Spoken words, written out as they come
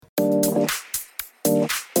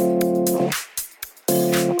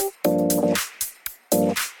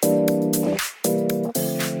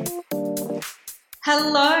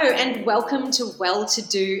and welcome to Well To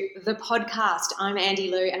Do, the podcast. I'm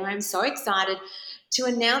Andi Lou, and I'm so excited to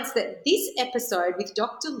announce that this episode with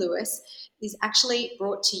Dr. Lewis is actually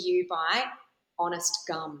brought to you by Honest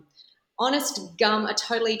Gum. Honest Gum are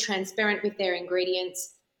totally transparent with their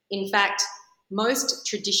ingredients. In fact, most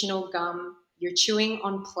traditional gum, you're chewing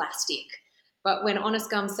on plastic. But when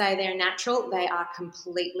Honest Gum say they're natural, they are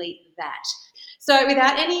completely that. So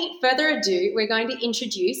without any further ado, we're going to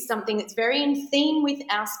introduce something that's very in theme with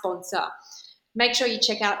our sponsor. Make sure you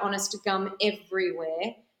check out Honest Gum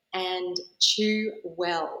everywhere and chew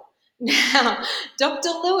well. Now, Dr.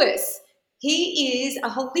 Lewis, he is a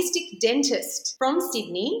holistic dentist from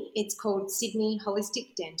Sydney. It's called Sydney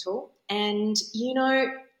Holistic Dental. And, you know,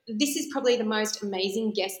 this is probably the most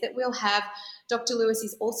amazing guest that we'll have. Dr. Lewis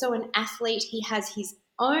is also an athlete. He has his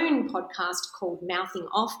own podcast called Mouthing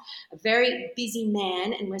Off, a very busy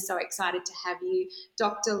man, and we're so excited to have you,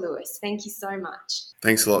 Dr. Lewis. Thank you so much.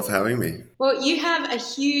 Thanks a lot for having me. Well, you have a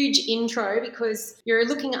huge intro because you're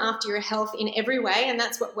looking after your health in every way, and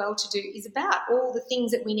that's what Well To Do is about, all the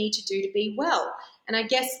things that we need to do to be well. And I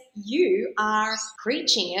guess you are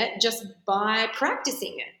preaching it just by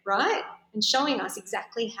practicing it, right? And showing us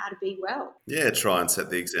exactly how to be well. Yeah, try and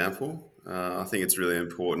set the example. I think it's really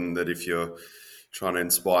important that if you're trying to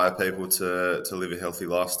inspire people to live a healthy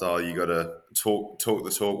lifestyle, you got to talk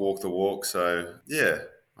the talk, walk the walk. So yeah,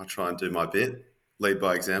 I try and do my bit, lead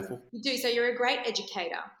by example. You do. So you're a great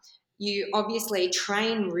educator. You obviously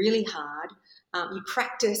train really hard. You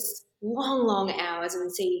practice long hours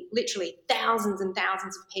and see literally thousands and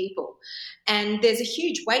thousands of people. And there's a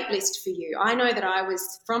huge wait list for you. I know that I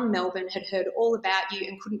was from Melbourne, had heard all about you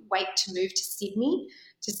and couldn't wait to move to Sydney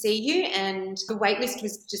to see you, and the wait list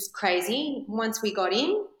was just crazy. Once we got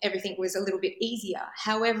in, everything was a little bit easier.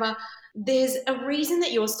 However, there's a reason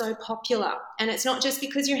that you're so popular, and it's not just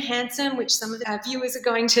because you're handsome, which some of our viewers are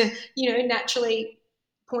going to, naturally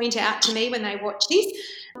point out to me when they watch this.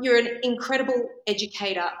 You're an incredible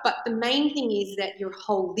educator, but the main thing is that you're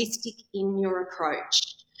holistic in your approach.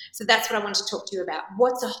 So that's what I want to talk to you about.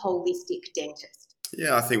 What's a holistic dentist?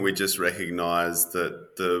 Yeah, I think we just recognise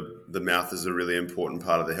that the mouth is a really important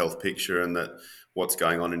part of the health picture, and that what's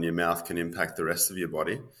going on in your mouth can impact the rest of your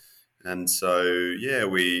body. And so, yeah,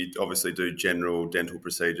 we obviously do general dental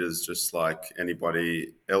procedures just like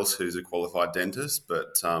anybody else who's a qualified dentist,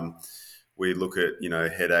 but we look at,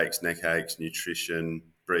 headaches, neck aches, nutrition,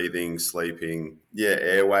 breathing, sleeping,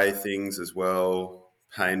 airway things as well,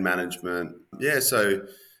 pain management. Yeah, so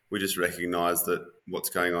we just recognise that what's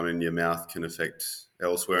going on in your mouth can affect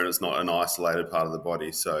elsewhere, and it's not an isolated part of the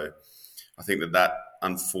body. So I think that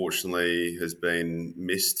unfortunately has been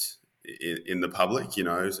missed in the public.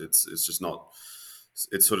 It's just not,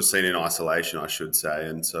 it's sort of seen in isolation, I should say.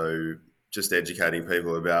 And so just educating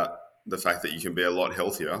people about the fact that you can be a lot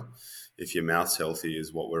healthier if your mouth's healthy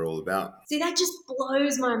is what we're all about. See, that just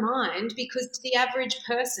blows my mind, because to the average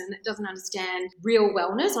person that doesn't understand real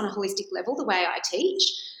wellness on a holistic level, the way I teach,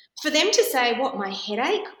 for them to say, my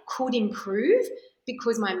headache could improve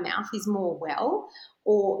because my mouth is more well,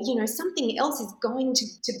 or, something else is going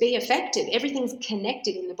to be affected. Everything's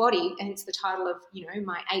connected in the body, and it's the title of,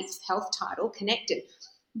 my 8th health title, Connected.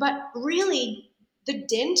 But really, the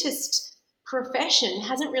dentist profession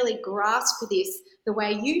hasn't really grasped this the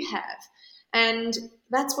way you have. And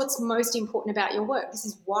that's what's most important about your work. This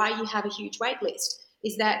is why you have a huge wait list,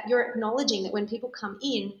 is that you're acknowledging that when people come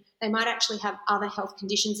in, they might actually have other health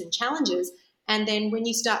conditions and challenges. And then when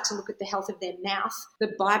you start to look at the health of their mouth,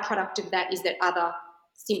 the byproduct of that is that other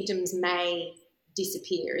symptoms may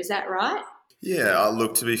disappear. Is that right? Yeah,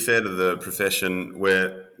 look, to be fair to the profession,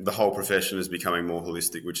 where the whole profession is becoming more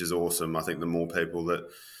holistic, which is awesome. I think the more people that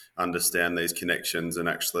understand these connections and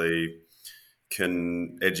actually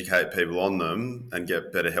can educate people on them and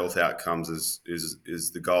get better health outcomes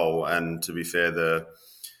is the goal. And to be fair, the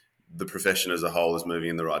profession as a whole is moving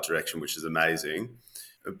in the right direction, which is amazing.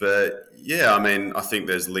 But yeah, I think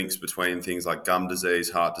there's links between things like gum disease,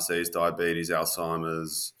 heart disease, diabetes,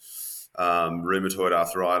 Alzheimer's, rheumatoid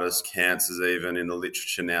arthritis, cancers even in the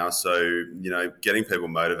literature now. So, getting people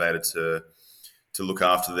motivated to look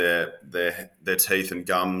after their teeth and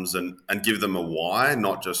gums and give them a why,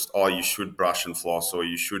 not just, you should brush and floss or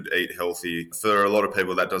you should eat healthy. For a lot of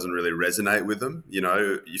people, that doesn't really resonate with them.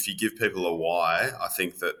 If you give people a why, I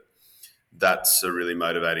think that's a really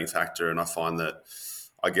motivating factor. And I find that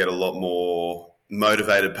I get a lot more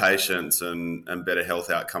motivated patients and better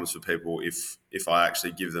health outcomes for people if I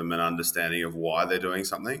actually give them an understanding of why they're doing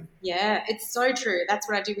something. Yeah, it's so true. That's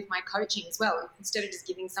what I do with my coaching as well. Instead of just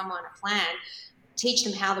giving someone a plan, teach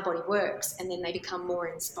them how the body works, and then they become more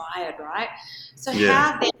inspired, right? So Yeah.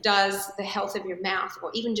 how then does the health of your mouth,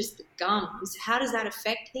 or even just the gums, how does that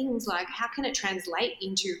affect things? Like, how can it translate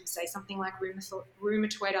into, say, something like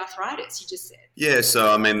rheumatoid arthritis, you just said? Yeah,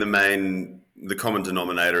 so I mean, the common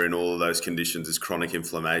denominator in all of those conditions is chronic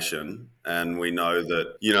inflammation. And we know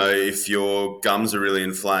that, if your gums are really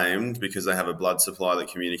inflamed because they have a blood supply that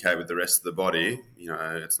communicate with the rest of the body,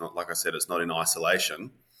 it's not, like I said, it's not in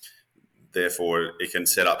isolation. Therefore, it can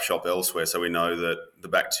set up shop elsewhere. So we know that the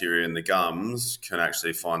bacteria in the gums can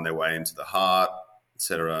actually find their way into the heart,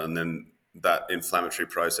 etc. And then that inflammatory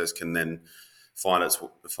process can then find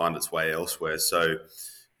its way elsewhere. So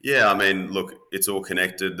yeah, I mean, look, it's all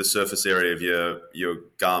connected. The surface area of your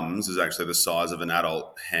gums is actually the size of an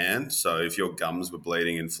adult hand. So if your gums were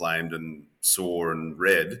bleeding, inflamed, and sore and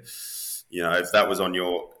red, if that was on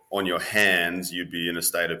your hands, you'd be in a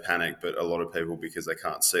state of panic. But a lot of people, because they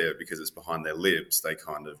can't see it, because it's behind their lips, they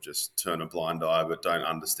kind of just turn a blind eye, but don't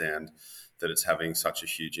understand that it's having such a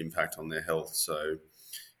huge impact on their health. So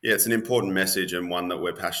yeah, it's an important message, and one that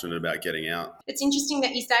we're passionate about getting out. It's interesting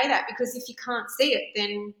that you say that, because if you can't see it,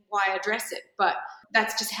 then why address it? But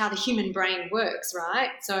that's just how the human brain works, right?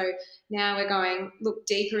 So now we're going, look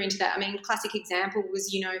deeper into that. I mean, classic example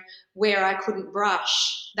was, where I couldn't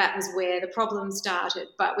brush. That was where the problem started.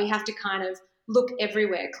 But we have to kind of look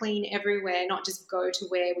everywhere, clean everywhere, not just go to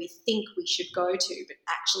where we think we should go to, but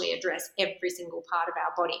actually address every single part of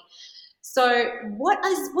our body. So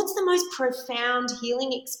what's the most profound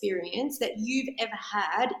healing experience that you've ever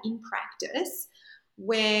had in practice,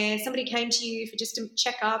 where somebody came to you for just a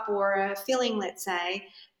checkup or a filling, let's say,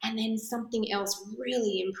 and then something else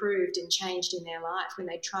really improved and changed in their life when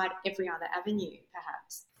they tried every other avenue,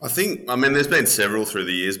 perhaps? I mean, there's been several through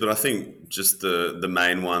the years, but I think just the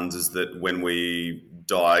main ones is that when we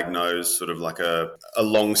diagnose sort of like a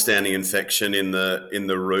long-standing infection in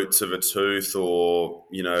the roots of a tooth, or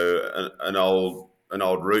an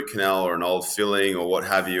old root canal or an old filling or what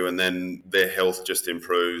have you, and then their health just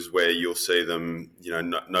improves, where you'll see them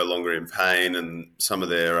no longer in pain, and some of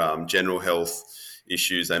their general health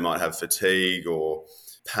issues, they might have fatigue or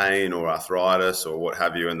pain or arthritis or what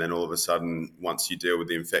have you, and then all of a sudden, once you deal with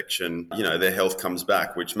the infection, their health comes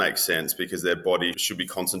back, which makes sense because their body should be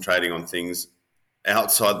concentrating on things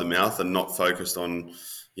outside the mouth and not focused on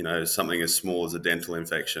something as small as a dental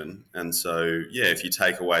infection. And so yeah, if you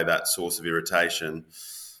take away that source of irritation,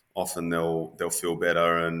 often they'll feel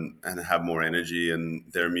better and have more energy, and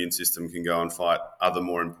their immune system can go and fight other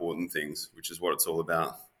more important things, which is what it's all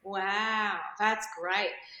about. Wow, that's great.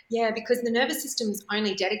 Yeah, because the nervous system is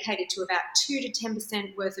only dedicated to about 2 to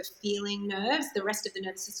 10% worth of feeling nerves. The rest of the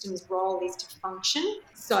nervous system's role is to function.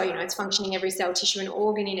 So, it's functioning every cell, tissue, and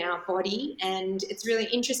organ in our body. And it's really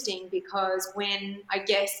interesting because when, I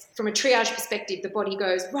guess, from a triage perspective, the body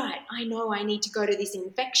goes, right, I know I need to go to this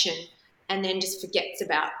infection, and then just forgets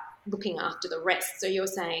about looking after the rest. So you're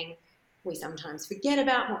saying, we sometimes forget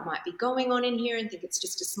about what might be going on in here and think it's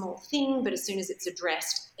just a small thing, but as soon as it's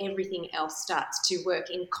addressed, everything else starts to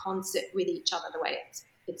work in concert with each other the way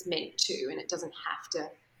it's meant to, and it doesn't have to,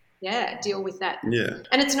 deal with that. Yeah.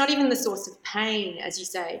 And it's not even the source of pain, as you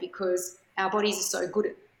say, because our bodies are so good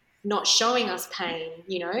at not showing us pain,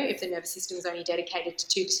 if the nervous system is only dedicated to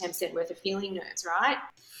 2 to 10% worth of feeling nerves, right?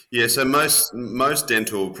 Yeah, so most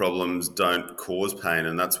dental problems don't cause pain,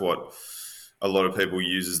 and that's what a lot of people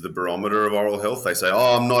use as the barometer of oral health. They say,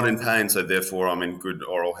 oh, I'm not in pain, so therefore I'm in good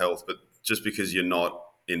oral health. But just because you're not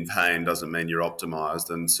in pain doesn't mean you're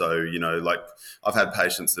optimized. And so, like I've had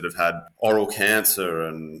patients that have had oral cancer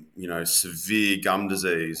and, severe gum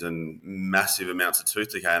disease and massive amounts of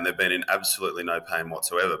tooth decay, and they've been in absolutely no pain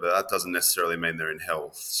whatsoever. But that doesn't necessarily mean they're in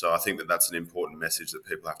health. So I think that that's an important message that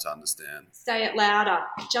people have to understand. Say it louder.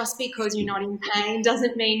 Just because you're not in pain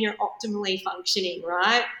doesn't mean you're optimally functioning,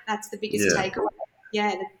 right? That's the biggest takeaway.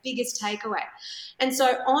 Yeah, the biggest takeaway. And so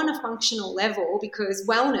on a functional level, because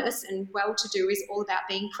wellness and well-to-do is all about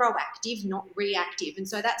being proactive, not reactive. And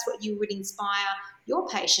so that's what you would inspire your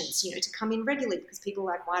patients, to come in regularly, because people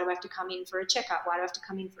are like, why do I have to come in for a checkup? Why do I have to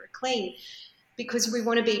come in for a clean? Because we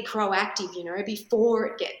want to be proactive, before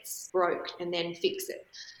it gets broke, and then fix it.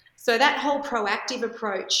 So that whole proactive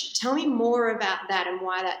approach, tell me more about that and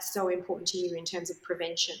why that's so important to you in terms of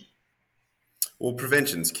prevention. Well,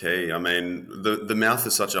 prevention's key. I mean, the mouth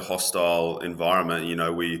is such a hostile environment.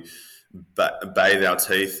 We bathe our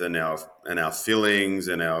teeth and our fillings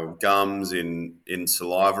and our gums in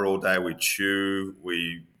saliva all day. We chew,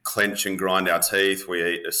 we clench and grind our teeth. We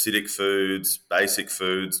eat acidic foods, basic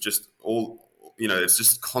foods, just all, it's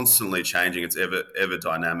just constantly changing. It's ever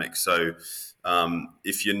dynamic. So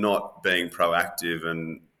if you're not being proactive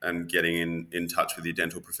and getting in touch with your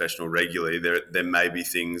dental professional regularly, there may be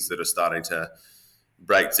things that are starting to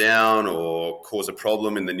break down or cause a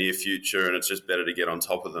problem in the near future, and it's just better to get on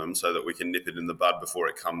top of them so that we can nip it in the bud before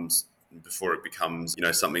it becomes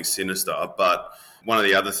something sinister. But one of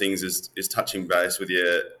the other things is touching base with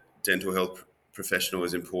your dental health professional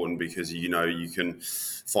is important, because you can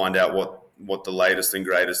find out what the latest and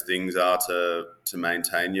greatest things are to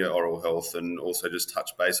maintain your oral health, and also just touch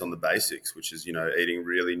base on the basics, which is eating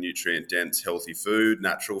really nutrient dense healthy food,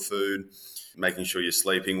 natural food, making sure you're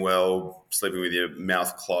sleeping well, sleeping with your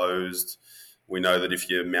mouth closed. We know that if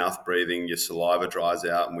you're mouth breathing, your saliva dries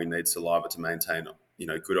out, and we need saliva to maintain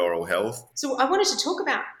good oral health. So I wanted to talk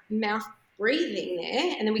about mouth breathing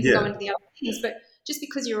there, and then we can go into the other things. But just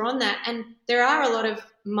because you're on that, and there are a lot of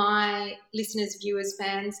my listeners, viewers,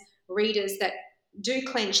 fans, readers that do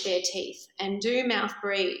clench their teeth and do mouth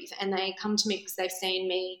breathe, and they come to me because they've seen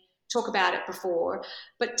me talk about it before.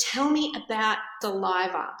 But tell me about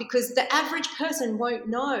saliva, because the average person won't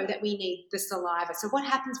know that we need the saliva. So what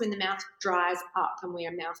happens when the mouth dries up and we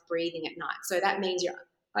are mouth breathing at night? So that means you're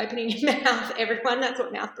opening your mouth, everyone. That's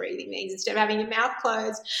what mouth breathing means. Instead of having your mouth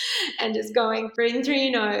closed and just breathing through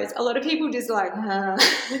your nose, a lot of people just So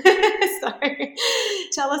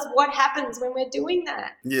tell us what happens when we're doing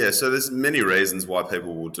that. Yeah, so there's many reasons why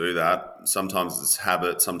people will do that. Sometimes it's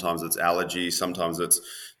habit, sometimes it's allergy, sometimes it's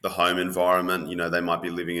the home environment. They might be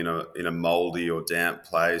living in a moldy or damp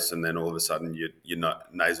place, and then all of a sudden your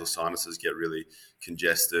nasal sinuses get really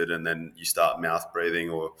congested, and then you start mouth breathing,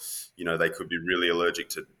 or they could be really allergic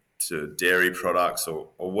to dairy products or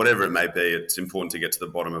whatever it may be. It's important to get to the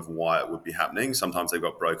bottom of why it would be happening. Sometimes they've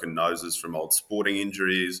got broken noses from old sporting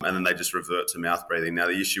injuries, and then they just revert to mouth breathing. Now,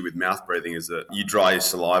 the issue with mouth breathing is that you dry your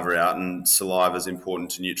saliva out, and saliva is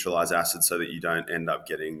important to neutralize acid so that you don't end up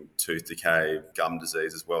getting tooth decay, gum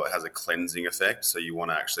disease as well. It has a cleansing effect, so you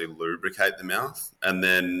want to actually lubricate the mouth. And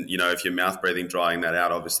then, if you're mouth breathing, drying that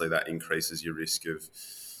out, obviously that increases your risk of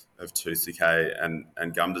tooth decay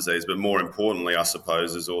and gum disease. But more importantly, I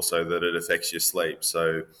suppose, is also that it affects your sleep.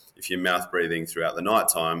 So if you're mouth breathing throughout the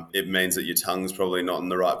nighttime, it means that your tongue's probably not in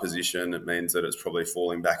the right position. It means that it's probably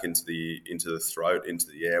falling back into the throat, into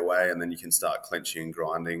the airway, and then you can start clenching and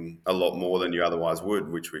grinding a lot more than you otherwise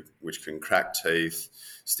would, which can crack teeth,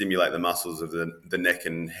 stimulate the muscles of the neck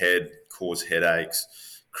and head, cause headaches,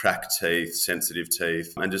 crack teeth, sensitive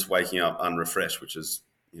teeth, and just waking up unrefreshed, which is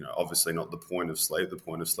obviously not the point of sleep. The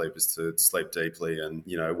point of sleep is to sleep deeply and,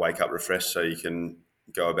 wake up refreshed so you can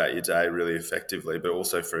go about your day really effectively, but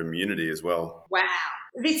also for immunity as well. Wow.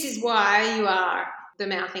 This is why you are the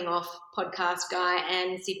Mouthing Off podcast guy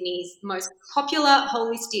and Sydney's most popular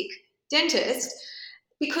holistic dentist,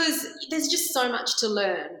 because there's just so much to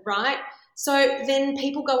learn, right? So then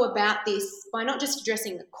people go about this by not just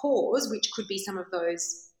addressing the cause, which could be some of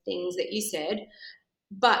those things that you said,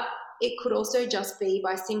 but it could also just be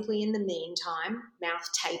by simply, in the meantime, mouth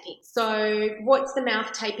taping. So what's the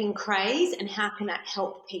mouth taping craze, and how can that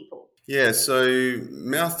help people? Yeah, so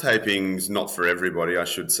mouth taping's not for everybody, I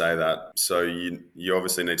should say that. So you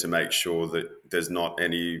obviously need to make sure that there's not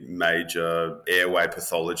any major airway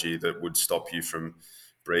pathology that would stop you from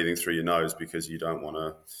breathing through your nose, because you don't want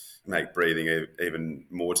to make breathing even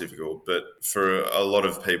more difficult. But for a lot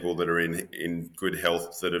of people that are in good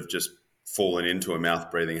health, that have just fallen into a mouth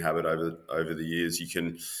breathing habit over the years, you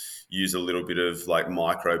can use a little bit of like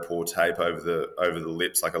micro pore tape over the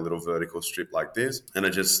lips, like a little vertical strip like this, and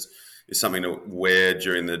it just is something to wear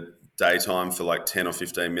during the daytime for like 10 or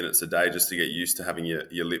 15 minutes a day, just to get used to having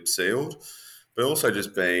your lip sealed. But also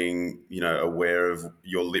just being aware of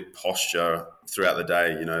your lip posture throughout the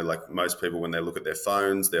day. Like most people, when they look at their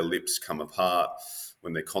phones, their lips come apart.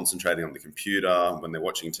 When they're concentrating on the computer, when they're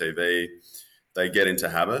watching TV, they get into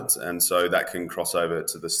habits, and so that can cross over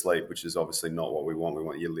to the sleep, which is obviously not what we want. We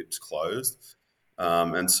want your lips closed.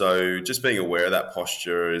 And so just being aware of that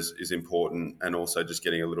posture is important, and also just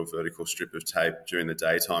getting a little vertical strip of tape during the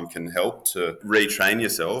daytime can help to retrain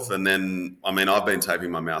yourself. And then, I've been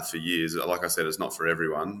taping my mouth for years. Like I said, it's not for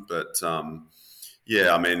everyone, but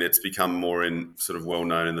it's become more in sort of well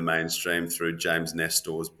known in the mainstream through James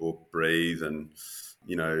Nestor's book Breathe, and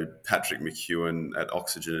Patrick McEwen at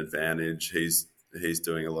Oxygen Advantage. He's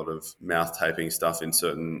doing a lot of mouth taping stuff in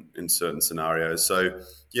certain scenarios. So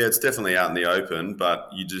yeah, it's definitely out in the open, but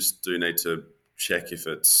you just do need to check if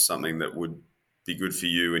it's something that would be good for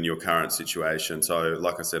you in your current situation. So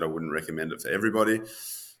like I said, I wouldn't recommend it for everybody,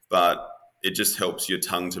 but it just helps your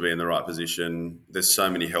tongue to be in the right position. There's so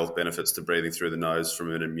many health benefits to breathing through the nose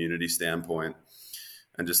from an immunity standpoint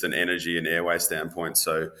and just an energy and airway standpoint.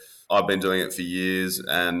 So I've been doing it for years,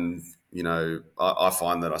 and I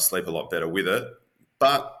find that I sleep a lot better with it,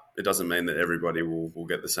 but it doesn't mean that everybody will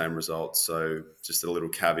get the same results. So just a little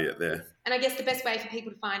caveat there. And I guess the best way for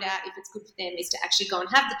people to find out if it's good for them is to actually go and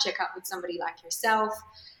have the checkup with somebody like yourself,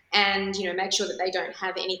 and make sure that they don't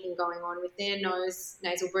have anything going on with their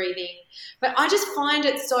nasal breathing. But I just find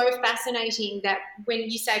it so fascinating that when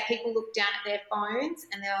you say people look down at their phones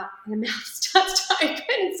and their mouth starts to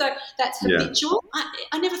open, so that's habitual.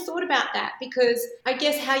 I never thought about that, because I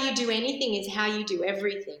guess how you do anything is how you do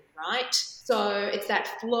everything, right? So it's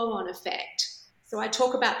that flow-on effect. So I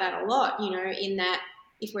talk about that a lot, in that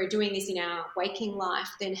if we're doing this in our waking life,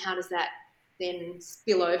 then how does that then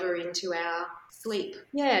spill over into our sleep?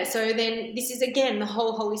 Yeah, so then this is, again, the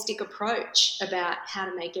whole holistic approach about how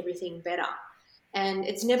to make everything better. And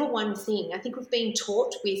it's never one thing. I think we've been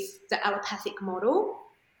taught with the allopathic model,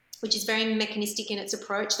 which is very mechanistic in its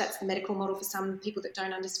approach. That's the medical model for some people that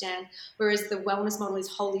don't understand, whereas the wellness model is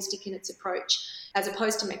holistic in its approach as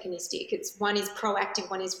opposed to mechanistic. One is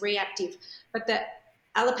proactive, one is reactive. But the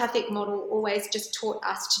allopathic model always just taught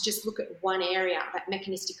us to just look at one area, that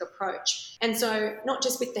mechanistic approach. And so not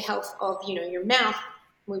just with the health of, your mouth,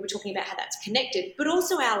 we were talking about how that's connected, but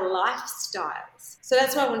also our lifestyles. So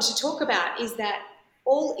that's what I wanted to talk about, is that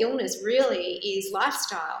all illness really is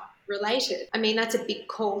lifestyle related. I mean, that's a big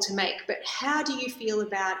call to make, but how do you feel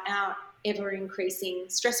about our ever-increasing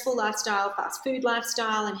stressful lifestyle, fast food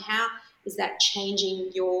lifestyle, and how is that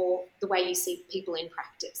changing the way you see people in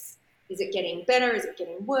practice? Is it getting better? Is it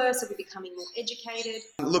getting worse? Are we becoming more educated?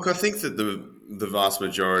 Look, I think that the vast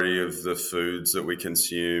majority of the foods that we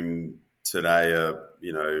consume today are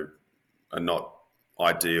not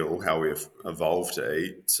ideal how we've evolved to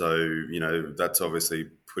eat. So, that's obviously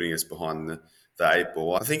putting us behind the eight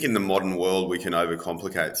ball. I think in the modern world, we can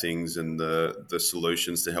overcomplicate things, and the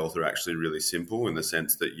solutions to health are actually really simple, in the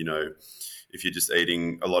sense that, if you're just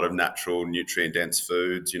eating a lot of natural, nutrient-dense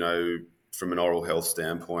foods, from an oral health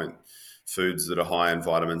standpoint, foods that are high in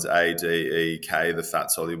vitamins A, D, E, K, the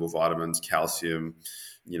fat-soluble vitamins, calcium,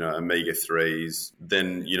 omega-3s,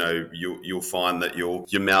 then, you'll find that your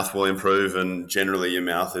mouth will improve, and generally your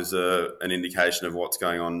mouth is an indication of what's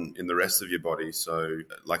going on in the rest of your body. So,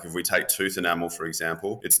 like if we take tooth enamel, for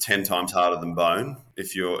example, it's 10 times harder than bone.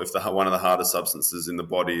 If one of the hardest substances in the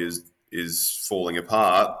body is falling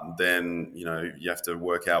apart, then, you have to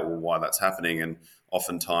work out, well, why that's happening. And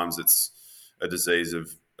oftentimes it's a disease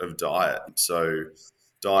of diet. So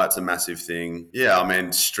diet's a massive thing. Yeah, I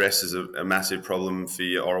mean, stress is a massive problem for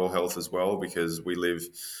your oral health as well, because we live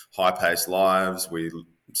high-paced lives. We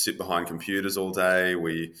sit behind computers all day.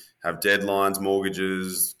 We have deadlines,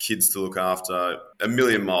 mortgages, kids to look after, a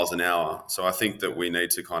million miles an hour. So I think that we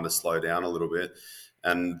need to kind of slow down a little bit.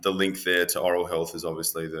 And the link there to oral health is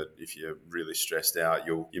obviously that if you're really stressed out,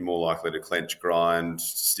 you're more likely to clench, grind,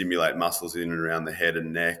 stimulate muscles in and around the head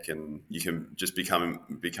and neck, and you can just become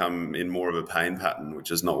in more of a pain pattern, which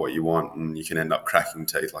is not what you want, and you can end up cracking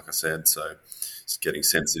teeth, like I said. So it's getting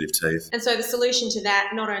sensitive teeth. And so the solution to that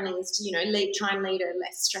not only is to try and lead a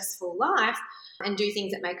less stressful life and do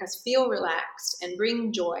things that make us feel relaxed and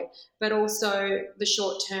bring joy, but also the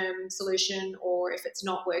short-term solution, or if it's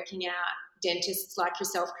not working out, dentists like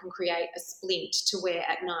yourself can create a splint to wear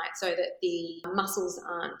at night so that the muscles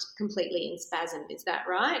aren't completely in spasm. Is that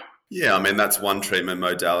right? Yeah, I mean, that's one treatment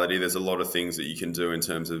modality. There's a lot of things that you can do in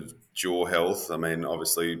terms of jaw health. I mean,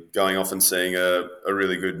 obviously going off and seeing a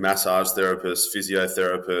really good massage therapist,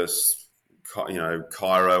 physiotherapist, chiro,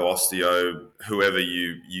 osteo, whoever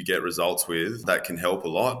you get results with, that can help a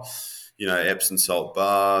lot. Epsom salt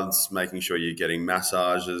baths, making sure you're getting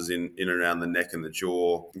massages in and around the neck and the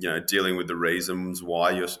jaw, dealing with the reasons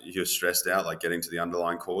why you're stressed out, like getting to the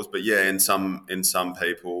underlying cause. But yeah, in some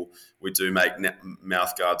people, we do make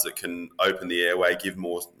mouth guards that can open the airway, give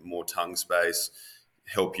more tongue space,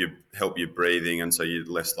 help your breathing, and so you're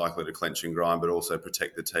less likely to clench and grind, but also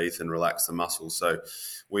protect the teeth and relax the muscles. So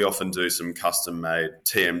we often do some custom-made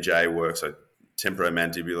TMJ work, so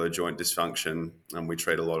temporomandibular joint dysfunction, and we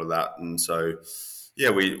treat a lot of that. And so, yeah,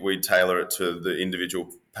 we tailor it to the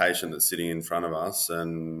individual patient that's sitting in front of us.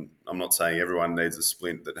 And I'm not saying everyone needs a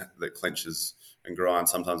splint that clenches and grinds.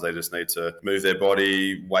 Sometimes they just need to move their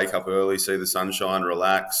body, wake up early, see the sunshine,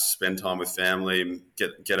 relax, spend time with family,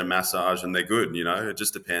 get a massage, and they're good. It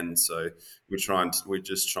just depends. So we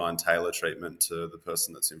just try and tailor treatment to the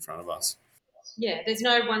person that's in front of us. Yeah, there's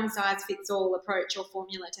no one-size-fits-all approach or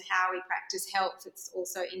formula to how we practice health. It's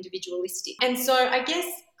also individualistic. And so I guess,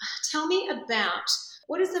 tell me about,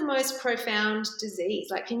 what is the most profound disease?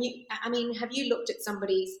 Like, have you looked at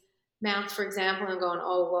somebody's mouth, for example, and gone,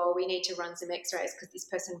 oh, well, we need to run some x-rays because this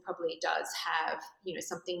person probably does have,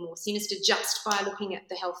 something more sinister just by looking at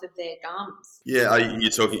the health of their gums. Yeah, you're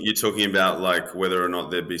talking about like whether or not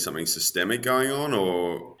there'd be something systemic going on,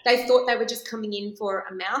 or They thought they were just coming in for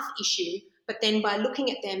a mouth issue, but then by looking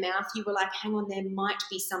at their mouth, you were like, hang on, there might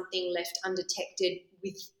be something left undetected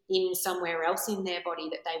within somewhere else in their body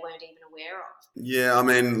that they weren't even aware of. yeah, I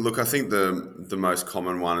mean, look, I think the most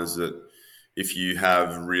common one is that if you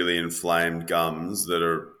have really inflamed gums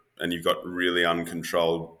and you've got really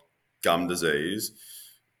uncontrolled gum disease,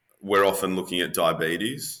 we're often looking at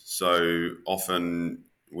diabetes. So often,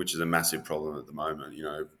 which is a massive problem at the moment,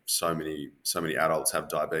 so many adults have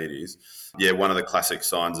diabetes. Yeah, one of the classic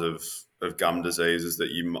signs of gum disease is that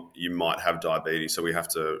you might have diabetes. So we have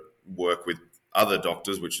to work with other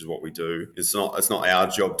doctors, which is what we do. It's not our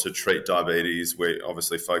job to treat diabetes. We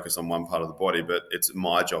obviously focus on one part of the body, but it's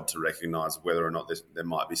my job to recognise whether or not there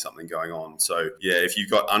might be something going on. So yeah, if you've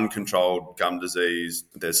got uncontrolled gum disease,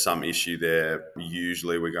 there's some issue there.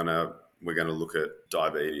 Usually we're gonna look at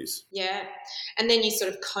diabetes. Yeah. And then you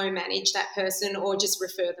sort of co-manage that person or just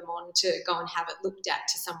refer them on to go and have it looked at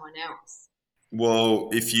to someone else. Well,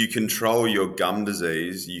 if you control your gum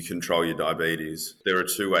disease, you control your diabetes. They're a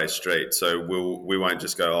two-way street. So we won't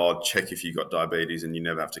just go, oh, check if you've got diabetes and you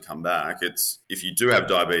never have to come back. It's if you do have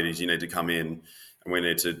diabetes, you need to come in and we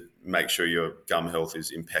need to make sure your gum health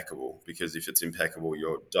is impeccable, because if it's impeccable,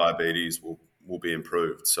 your diabetes will be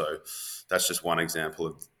improved. So that's just one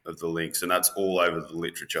example of the links, and that's all over the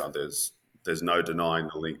literature. There's no denying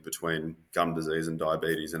the link between gum disease and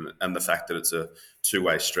diabetes, and the fact that it's a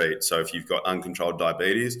two-way street. So if you've got uncontrolled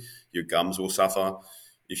diabetes, your gums will suffer.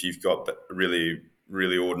 If you've got really,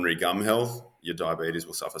 really ordinary gum health, your diabetes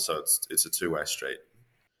will suffer. So it's a two-way street.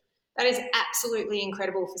 That is absolutely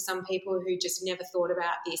incredible for some people who just never thought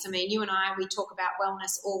about this. I mean, you and I, we talk about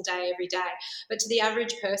wellness all day, every day, but to the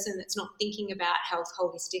average person that's not thinking about health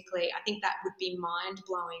holistically, I think that would be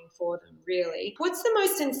mind-blowing for them, really. What's the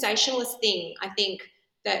most sensationalist thing, I think,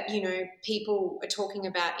 that, people are talking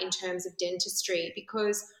about in terms of dentistry?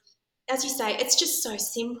 Because, as you say, it's just so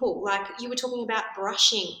simple. Like you were talking about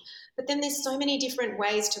brushing, but then there's so many different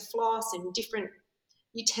ways to floss and different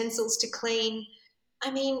utensils to clean. I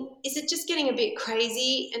mean, is it just getting a bit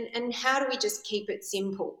crazy? And how do we just keep it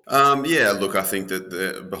simple? Yeah, look, I think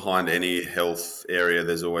that behind any health area,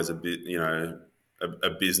 there's always a bit, a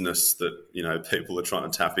business that, people are trying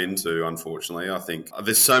to tap into, unfortunately. I think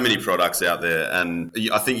there's so many products out there, and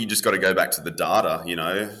I think you just got to go back to the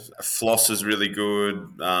data, Floss is really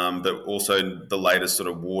good, but also the latest sort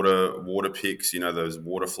of water picks, those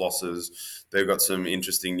water flossers, they've got some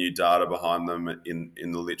interesting new data behind them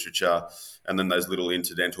in the literature. And then those little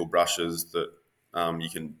interdental brushes that you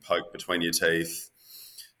can poke between your teeth.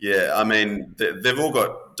 Yeah, I mean, they've all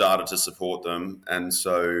got data to support them. And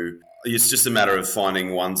so it's just a matter of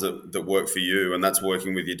finding ones that work for you. And that's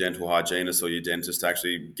working with your dental hygienist or your dentist to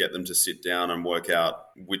actually get them to sit down and work out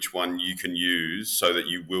which one you can use so that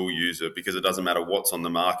you will use it. Because it doesn't matter what's on the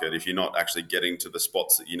market. If you're not actually getting to the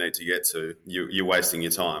spots that you need to get to, you're wasting your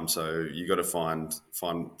time. So you got to find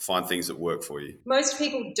things that work for you. Most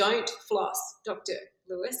people don't floss, Dr.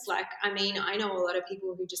 Lewis. Like, I mean, I know a lot of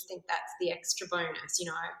people who just think that's the extra bonus,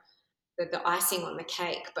 the icing on the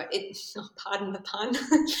cake, but pardon the pun,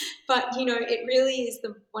 but, it really is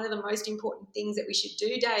one of the most important things that we should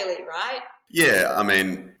do daily, right? Yeah, I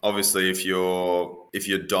mean, obviously, if your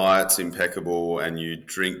diet's impeccable and you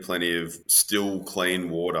drink plenty of still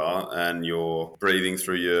clean water and you're breathing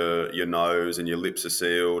through your nose and your lips are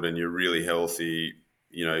sealed and you're really healthy,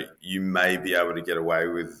 you may be able to get away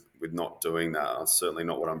with not doing that. That's certainly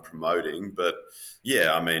not what I'm promoting, but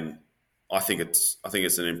yeah, I mean, I think it's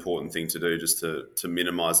an important thing to do, just to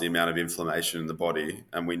minimise the amount of inflammation in the body.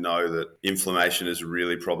 And we know that inflammation is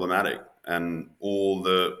really problematic, and all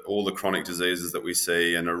the chronic diseases that we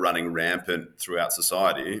see and are running rampant throughout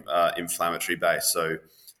society are inflammatory based. So,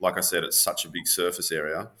 like I said, it's such a big surface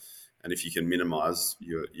area, and if you can minimise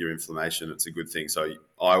your inflammation, it's a good thing. So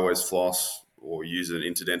I always floss, or use an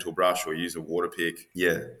interdental brush, or use a water pick.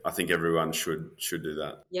 Yeah, I think everyone should do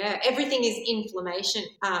that. Yeah, everything is inflammation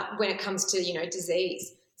when it comes to,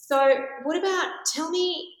 disease. So tell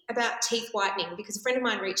me about teeth whitening, because a friend of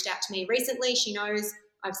mine reached out to me recently. She knows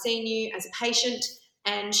I've seen you as a patient,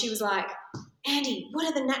 and she was like, Andi, what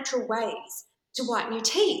are the natural ways to whiten your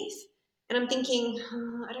teeth? And I'm thinking,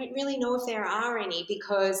 I don't really know if there are any,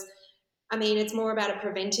 because, I mean, it's more about a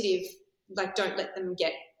preventative, like don't let them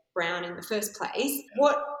get brown in the first place.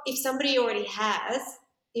 What if somebody already has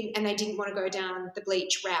and they didn't want to go down the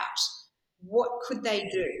bleach route? What could they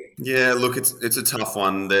do? Yeah, look, it's a tough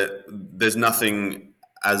one. There's nothing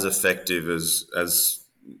as effective as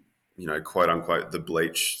quote unquote, the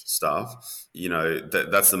bleach stuff.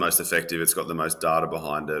 That's the most effective. It's got the most data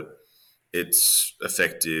behind it. It's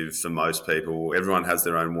effective for most people. Everyone has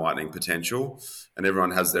their own whitening potential, and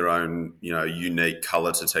everyone has their own, unique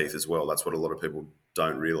color to teeth as well. That's what a lot of people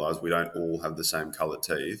don't realize. We don't all have the same colored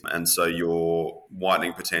teeth, and so your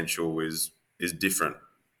whitening potential is different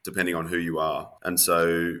depending on who you are. And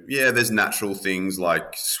so, yeah, there's natural things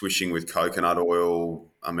like swishing with coconut oil.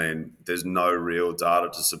 I mean, there's no real data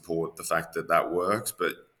to support the fact that that works,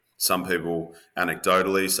 but some people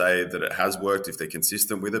anecdotally say that it has worked if they're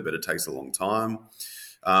consistent with it, but it takes a long time.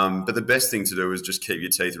 But the best thing to do is just keep your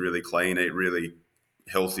teeth really clean, eat really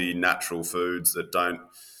healthy, natural foods that don't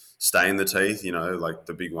stain the teeth. Like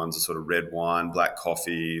the big ones are sort of red wine, black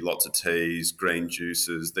coffee, lots of teas, green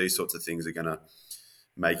juices. These sorts of things are going to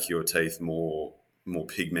make your teeth more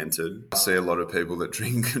pigmented. I see a lot of people that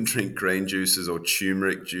drink green juices or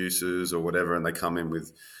turmeric juices or whatever, and they come in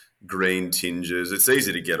with green tinges. It's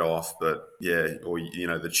easy to get off, but yeah, or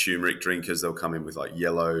the turmeric drinkers, they'll come in with like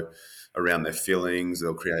yellow around their fillings.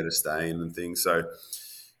 They'll create a stain and things. So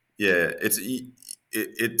yeah,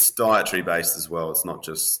 it's dietary based as well. It's not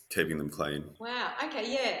just keeping them clean. Wow.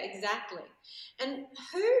 Okay. Yeah. Exactly. And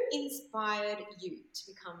who inspired you to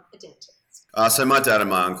become a dentist? So my dad and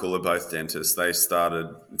my uncle are both dentists. They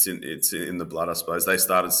started, it's in the blood, I suppose. They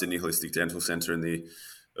started Sydney Holistic Dental Centre in the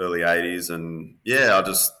early 80s. And yeah,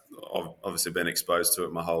 I've obviously been exposed to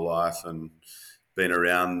it my whole life and been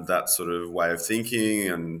around that sort of way of thinking.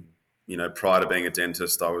 And, prior to being a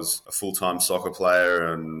dentist, I was a full-time soccer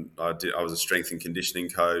player, and I was a strength and conditioning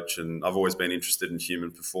coach. And I've always been interested in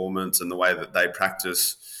human performance and the way that they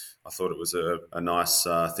practice. I thought it was a nice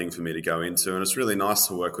thing for me to go into, and it's really nice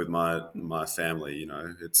to work with my family.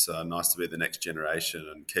 It's nice to be the next generation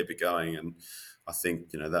and keep it going, and I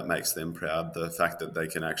think that makes them proud. The fact that they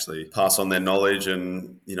can actually pass on their knowledge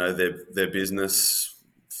and their business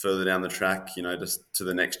further down the track, just to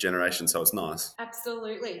the next generation. So it's nice.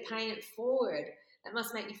 Absolutely, paying it forward. That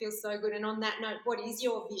must make you feel so good. And on that note, what is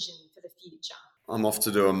your vision for the future? I'm off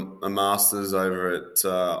to do a master's over at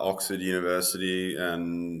Oxford University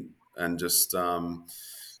and just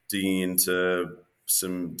digging into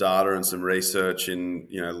some data and some research in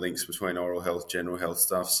links between oral health, general health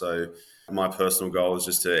stuff. So my personal goal is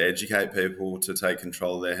just to educate people to take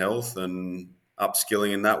control of their health and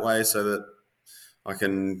upskilling in that way, so that I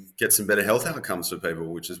can get some better health outcomes for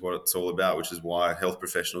people, which is what it's all about, which is why health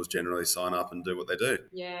professionals generally sign up and do what they do.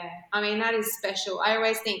 Yeah, I mean, that is special. I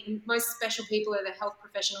always think most special people are the health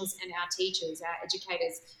professionals and our teachers, our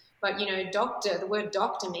educators. But, doctor, the word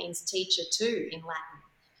doctor means teacher too in Latin.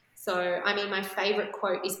 So, I mean, my favourite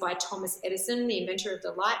quote is by Thomas Edison, the inventor of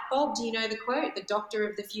the light bulb. Do you know the quote? The doctor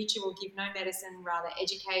of the future will give no medicine, rather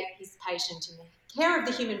educate his patient in the care of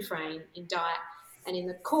the human frame, in diet, and in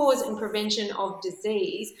the cause and prevention of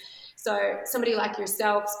disease. So somebody like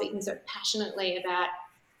yourself speaking so passionately about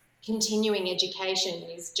continuing education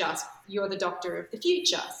is just, you're the doctor of the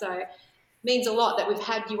future. So it means a lot that we've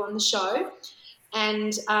had you on the show.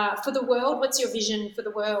 And for the world, what's your vision for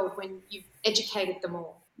the world when you've educated them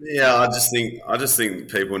all? Yeah, I just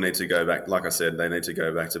think people need to go back. Like I said, they need to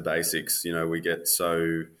go back to basics. We get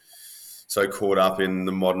so caught up in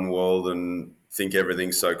the modern world and think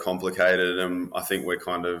everything's so complicated, and I think we're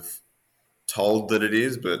kind of told that it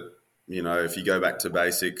is. But if you go back to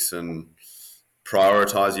basics and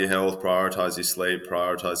prioritize your health, prioritize your sleep,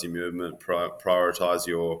 prioritize your movement, prioritize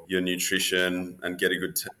your nutrition, and get a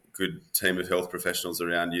good team of health professionals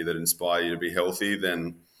around you that inspire you to be healthy,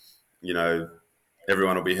 then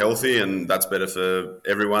everyone will be healthy, and that's better for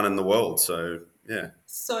everyone in the world. So yeah.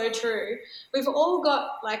 So true. We've all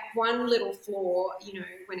got like one little flaw,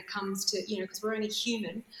 when it comes to, because we're only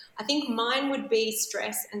human. I think mine would be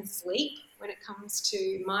stress and sleep when it comes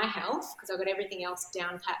to my health, because I've got everything else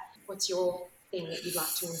down pat. What's your thing that you'd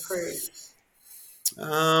like to improve?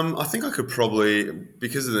 I think I could probably,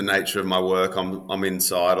 because of the nature of my work, I'm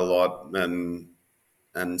inside a lot,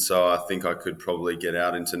 and so I think I could probably get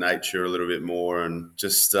out into nature a little bit more and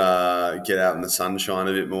just get out in the sunshine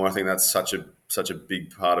a bit more. I think that's such a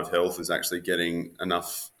big part of health, is actually getting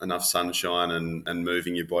enough sunshine and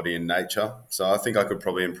moving your body in nature. So I think I could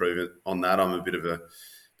probably improve it on that. I'm a bit of a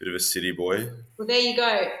city boy. Well, there you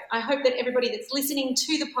go. I hope that everybody that's listening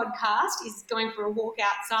to the podcast is going for a walk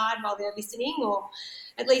outside while they're listening, or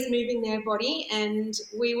at least moving their body. And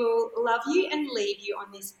we will love you and leave you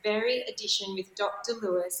on this very edition with Dr.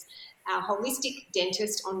 Lewis, our holistic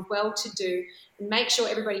dentist on Well To Do, and make sure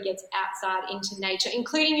everybody gets outside into nature,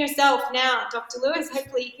 including yourself now, Dr. Lewis.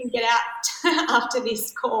 Hopefully you can get out after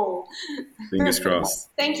this call. Fingers crossed.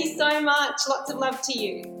 Thank you so much. Lots of love to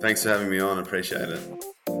you. Thanks for having me on. I appreciate it.